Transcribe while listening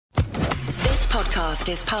podcast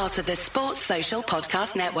is part of the Sports Social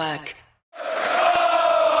Podcast Network.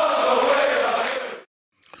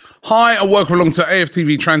 Hi and welcome along to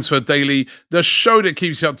AFTV Transfer Daily, the show that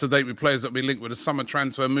keeps you up to date with players that will be linked with a summer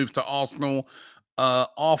transfer move to Arsenal.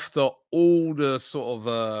 After all the sort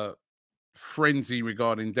of frenzy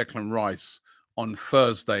regarding Declan Rice on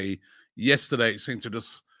Thursday, yesterday it seemed to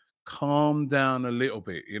just calm down a little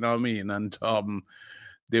bit, you know what I mean? And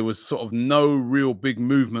there was sort of no real big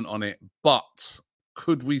movement on it, but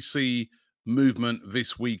could we see movement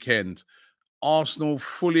this weekend? Arsenal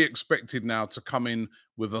fully expected now to come in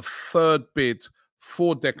with a third bid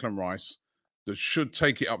for Declan Rice that should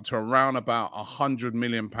take it up to around about £100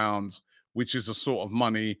 million, which is the sort of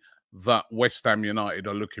money that West Ham United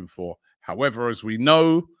are looking for. However, as we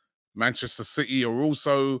know, Manchester City are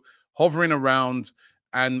also hovering around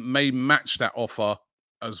and may match that offer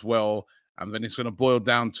as well. And then it's going to boil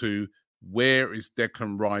down to where is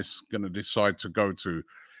Declan Rice going to decide to go to?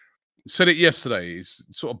 Said it yesterday. It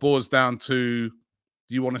sort of boils down to, do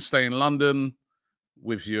you want to stay in London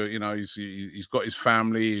with your, you know, he's got his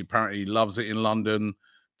family. Apparently he loves it in London.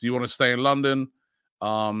 Do you want to stay in London?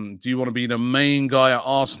 Do you want to be the main guy at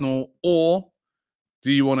Arsenal? Or do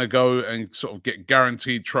you want to go and sort of get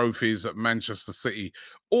guaranteed trophies at Manchester City?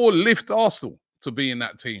 Or lift Arsenal to be in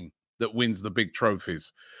that team that wins the big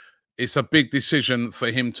trophies? It's a big decision for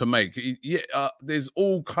him to make. There's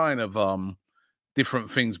all kind of different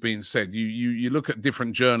things being said. You look at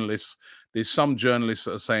different journalists. There's some journalists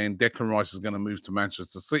that are saying Declan Rice is going to move to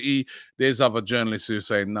Manchester City. There's other journalists who are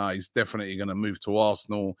saying, no, he's definitely going to move to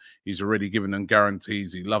Arsenal. He's already given them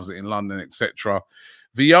guarantees. He loves it in London, etc.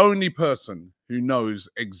 The only person who knows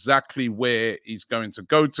exactly where he's going to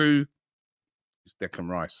go to is Declan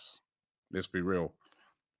Rice. Let's be real.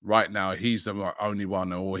 Right now, he's the only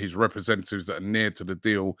one, or his representatives that are near to the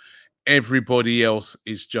deal. Everybody else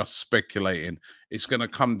is just speculating. It's going to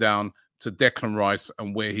come down to Declan Rice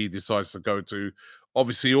and where he decides to go to.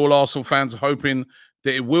 Obviously, all Arsenal fans are hoping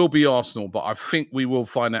that it will be Arsenal, but I think we will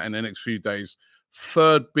find out in the next few days.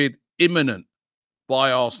 Third bid imminent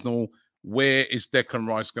by Arsenal. Where is Declan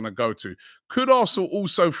Rice going to go to? Could Arsenal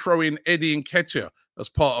also throw in Eddie Nketiah as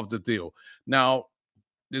part of the deal? Now,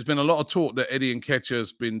 there's been a lot of talk that Eddie Nketiah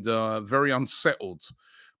has been very unsettled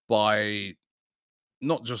by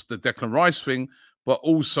not just the Declan Rice thing, but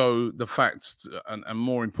also the fact, and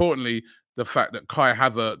more importantly, the fact that Kai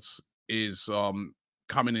Havertz is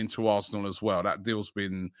coming into Arsenal as well. That deal's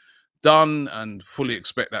been done and fully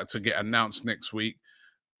expect that to get announced next week.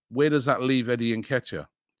 Where does that leave Eddie Nketiah?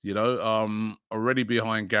 You know, already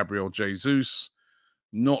behind Gabriel Jesus.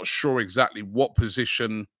 Not sure exactly what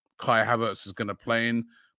position Kai Havertz is going to play in,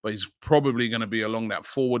 but he's probably going to be along that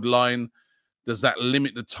forward line. Does that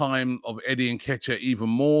limit the time of Eddie Nketiah even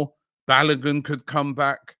more? Balogun could come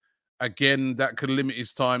back. Again, that could limit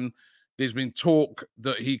his time. There's been talk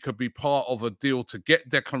that he could be part of a deal to get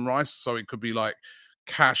Declan Rice. So it could be like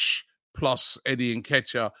cash plus Eddie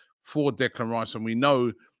Nketiah for Declan Rice. And we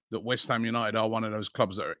know that West Ham United are one of those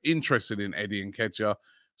clubs that are interested in Eddie Nketiah.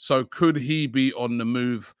 So could he be on the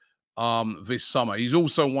move this summer? He's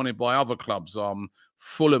also wanted by other clubs.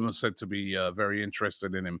 Fulham are said to be very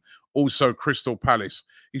interested in him. Also, Crystal Palace.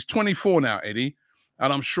 He's 24 now, Eddie,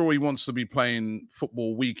 and I'm sure he wants to be playing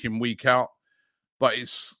football week in, week out. But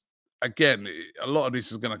it's, again, a lot of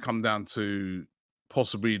this is going to come down to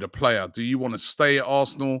possibly the player. Do you want to stay at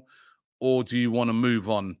Arsenal or do you want to move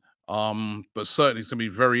on? But certainly it's going to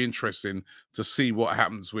be very interesting to see what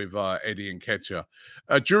happens with Eddie Nketiah.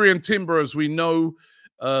 Jurriën Timber, as we know,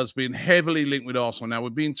 has been heavily linked with Arsenal. Now,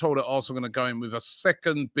 we're being told that Arsenal are going to go in with a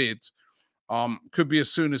second bid. Could be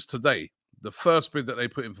as soon as today. The first bid that they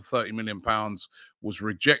put in for £30 million was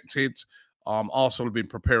rejected. Arsenal have been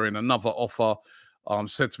preparing another offer,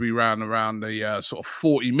 said to be around the sort of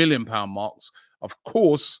 £40 million marks. Of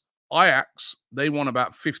course, Ajax, they want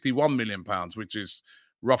about £51 million, which is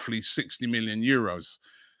roughly 60 million euros.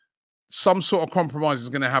 Some sort of compromise is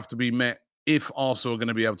going to have to be met if Arsenal are going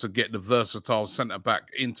to be able to get the versatile centre-back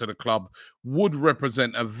into the club. Would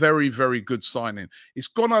represent a very, very good signing. It's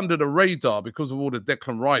gone under the radar because of all the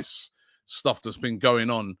Declan Rice stuff that's been going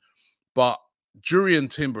on. But Jurriën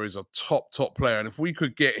Timber is a top player. And if we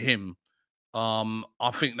could get him,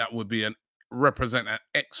 I think that would be represent an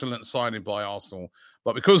excellent signing by Arsenal.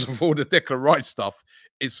 But because of all the Declan Rice stuff,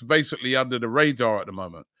 it's basically under the radar at the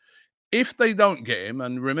moment. If they don't get him,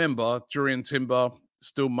 and remember, Jurriën Timber,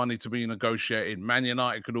 still money to be negotiated. Man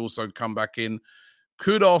United could also come back in.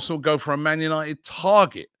 Could Arsenal go for a Man United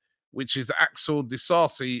target, which is Axel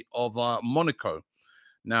Disasi of Monaco?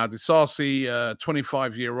 Now, Disasi,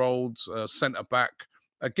 25-year-old centre-back,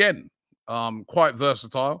 again, quite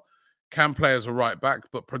versatile. can play as a right back,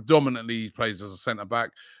 but predominantly he plays as a centre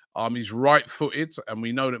back. He's right-footed, and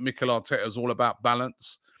we know that Mikel Arteta is all about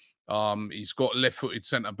balance. He's got left-footed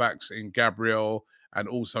centre backs in Gabriel and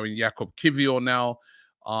also in Jakub Kiwior now,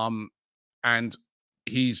 and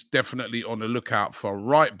he's definitely on the lookout for a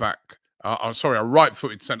right back. A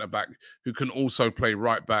right-footed centre back who can also play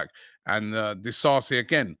right back. And Disasi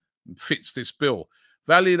again fits this bill.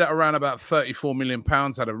 Valued at around about £34 million,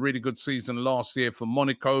 had a really good season last year for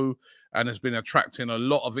Monaco and has been attracting a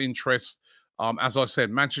lot of interest. As I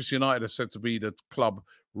said, Manchester United are said to be the club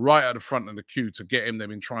right at the front of the queue to get him. They've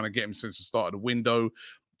been trying to get him since the start of the window.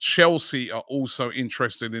 Chelsea are also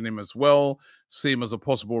interested in him as well. See him as a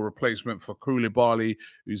possible replacement for Koulibaly,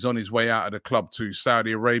 who's on his way out of the club to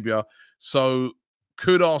Saudi Arabia. So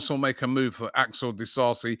could Arsenal make a move for Axel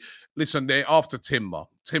Disasi? Listen, they're after Timber.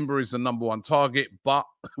 Timber is the number one target, but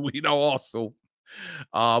we know Arsenal,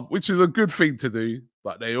 which is a good thing to do,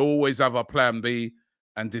 but they always have a plan B,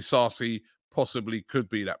 and Disasi possibly could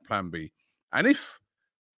be that plan B. And if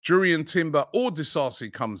Jurriën Timber or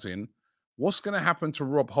Disasi comes in, what's going to happen to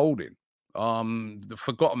Rob Holding? The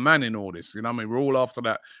forgotten man in all this. You know what I mean? We're all after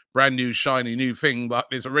that brand new, shiny new thing, but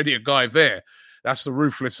there's already a guy there. That's the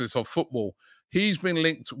ruthlessness of football. He's been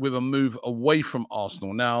linked with a move away from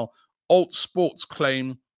Arsenal. Now, Alt Sports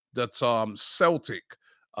claim that Celtic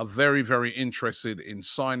are very, very interested in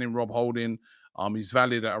signing Rob Holding. He's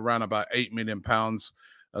valued at around about £8 million.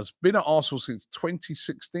 Has been at Arsenal since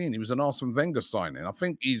 2016. He was an Arsene Wenger signing. I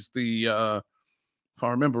think he's the, if I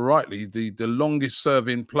remember rightly, the longest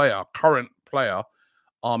serving player, current player,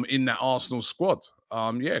 in that Arsenal squad.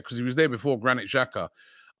 Because he was there before Granit Xhaka.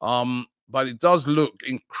 But it does look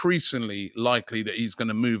increasingly likely that he's going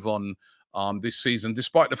to move on this season,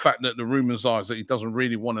 despite the fact that the rumours are that he doesn't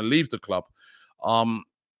really want to leave the club.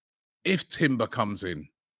 If Timber comes in,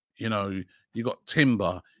 you know, you got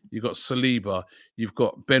Timber, you got Saliba, you've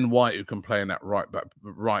got Ben White who can play in that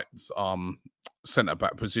right centre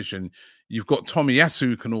back position. You've got Tomiyasu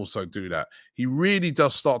who can also do that. He really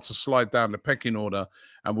does start to slide down the pecking order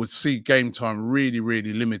and would see game time really,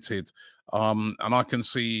 really limited. And I can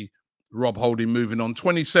see Rob Holding moving on.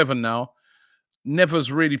 27 now.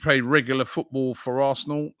 Never's really played regular football for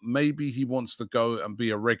Arsenal. Maybe he wants to go and be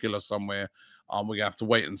a regular somewhere. We have to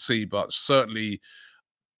wait and see. But certainly,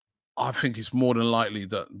 I think it's more than likely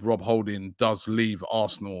that Rob Holding does leave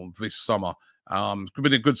Arsenal this summer. Could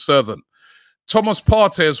be a good servant. Thomas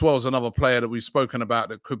Partey as well is another player that we've spoken about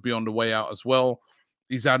that could be on the way out as well.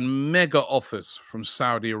 He's had mega offers from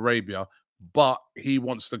Saudi Arabia, but he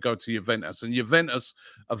wants to go to Juventus. And Juventus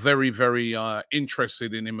are very, very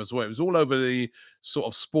interested in him as well. It was all over the sort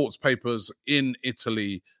of sports papers in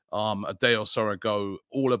Italy a day or so ago,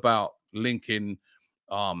 all about linking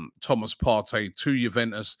Thomas Partey to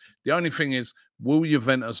Juventus. The only thing is, will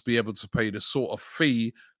Juventus be able to pay the sort of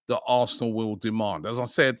fee that Arsenal will demand? As I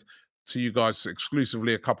said to you guys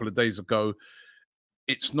exclusively a couple of days ago,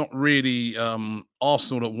 it's not really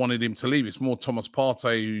Arsenal that wanted him to leave. It's more Thomas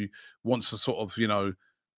Partey who wants to sort of, you know,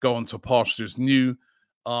 go on to pastures new.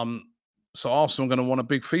 So Arsenal are going to want a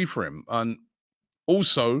big fee for him. And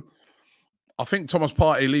also, I think Thomas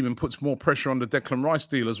Partey leaving puts more pressure on the Declan Rice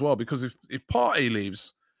deal as well, because if Partey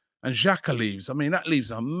leaves and Xhaka leaves, I mean, that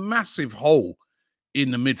leaves a massive hole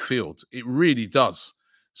in the midfield. It really does.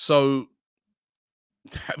 So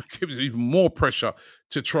that gives even more pressure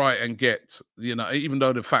to try and get, you know, even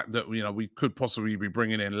though the fact that, you know, we could possibly be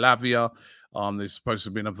bringing in Lavia. There's supposed to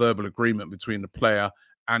have been a verbal agreement between the player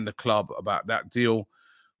and the club about that deal.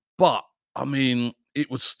 But, I mean, it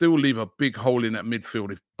would still leave a big hole in that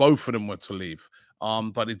midfield if both of them were to leave.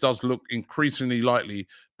 But it does look increasingly likely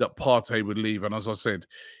that Partey would leave. And as I said,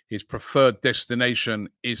 his preferred destination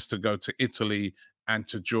is to go to Italy and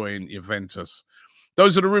to join Juventus.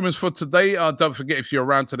 Those are the rumours for today. Don't forget, if you're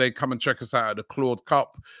around today, come and check us out at the Claude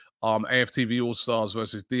Cup. AFTV All-Stars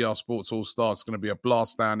versus DR Sports All-Stars. It's going to be a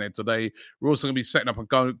blast down there today. We're also going to be setting up a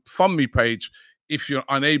GoFundMe page if you're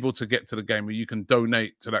unable to get to the game, where you can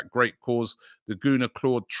donate to that great cause, the Gunnar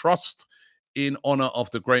Claude Trust, in honour of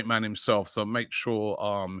the great man himself. So make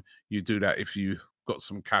sure you do that if you've got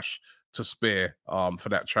some cash to spare for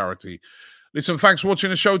that charity. Listen, thanks for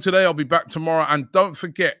watching the show today. I'll be back tomorrow. And don't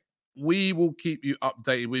forget, we will keep you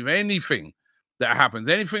updated with anything that happens.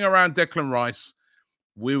 Anything around Declan Rice,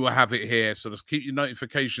 we will have it here. So just keep your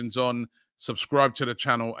notifications on, subscribe to the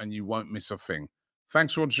channel, and you won't miss a thing.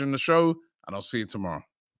 Thanks for watching the show, and I'll see you tomorrow.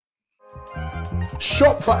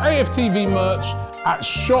 Shop for AFTV merch at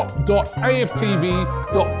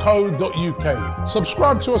shop.aftv.co.uk.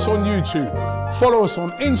 Subscribe to us on YouTube. Follow us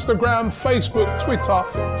on Instagram, Facebook, Twitter,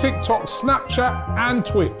 TikTok, Snapchat, and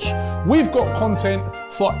Twitch. We've got content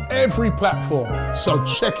for every platform, so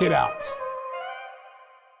check it out.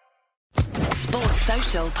 Sports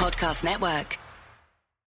Social Podcast Network.